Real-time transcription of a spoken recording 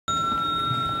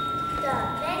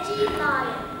Sea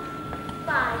Lion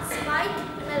by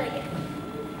Spike Milligan.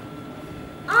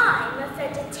 I'm a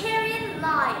vegetarian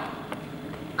lion.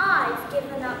 I've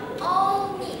given up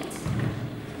all meat.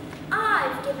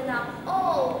 I've given up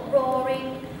all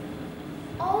roaring.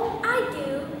 All I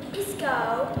do is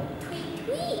go tweet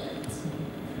tweet.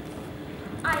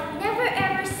 I never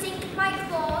ever sink my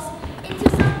claws into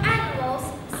some animal's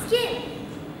skin.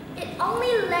 It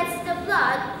only lets the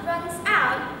blood runs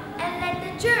out and let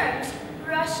the germs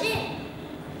rush in.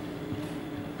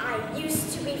 I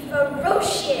used to be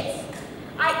ferocious.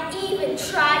 I even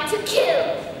tried to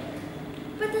kill.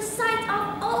 But the sight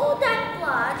of all that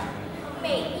blood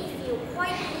made me feel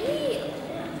quite real.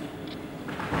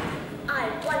 I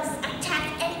once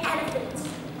attacked an elephant.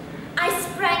 I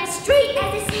sprang straight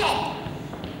at his head.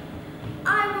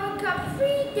 I woke up 3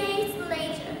 days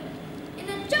later in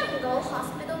a jungle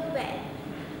hospital bed.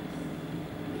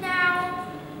 Now,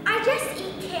 I just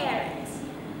eat carrots.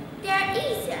 They're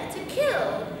easier to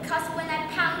kill because when I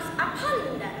pounce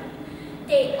upon them,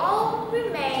 they all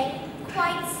remain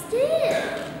quite still.